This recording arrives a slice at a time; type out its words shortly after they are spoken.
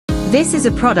This is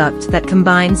a product that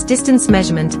combines distance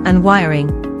measurement and wiring.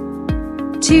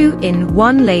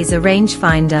 2-in-1 laser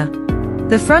rangefinder.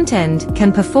 The front end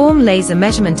can perform laser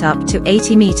measurement up to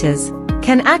 80 meters,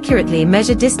 can accurately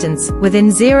measure distance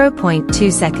within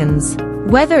 0.2 seconds,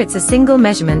 whether it's a single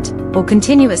measurement or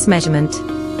continuous measurement.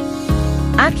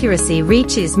 Accuracy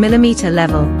reaches millimeter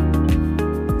level.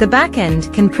 The back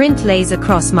end can print laser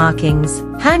cross markings.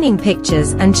 Hanging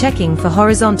pictures and checking for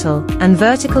horizontal and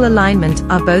vertical alignment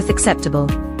are both acceptable.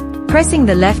 Pressing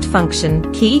the left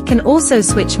function key can also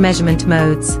switch measurement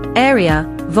modes, area,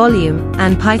 volume,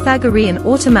 and Pythagorean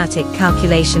automatic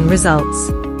calculation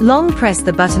results. Long press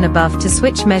the button above to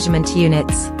switch measurement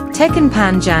units. Tekan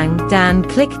panjang dan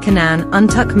klik kanan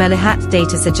untuk melihat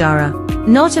data sejarah.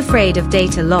 Not afraid of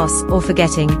data loss or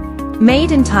forgetting.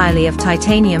 Made entirely of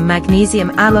titanium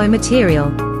magnesium alloy material,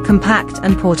 compact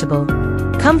and portable.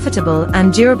 Comfortable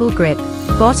and durable grip.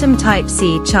 Bottom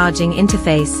Type-C charging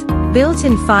interface.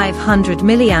 Built-in 500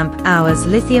 mAh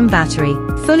lithium battery.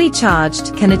 Fully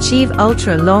charged can achieve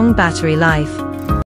ultra-long battery life.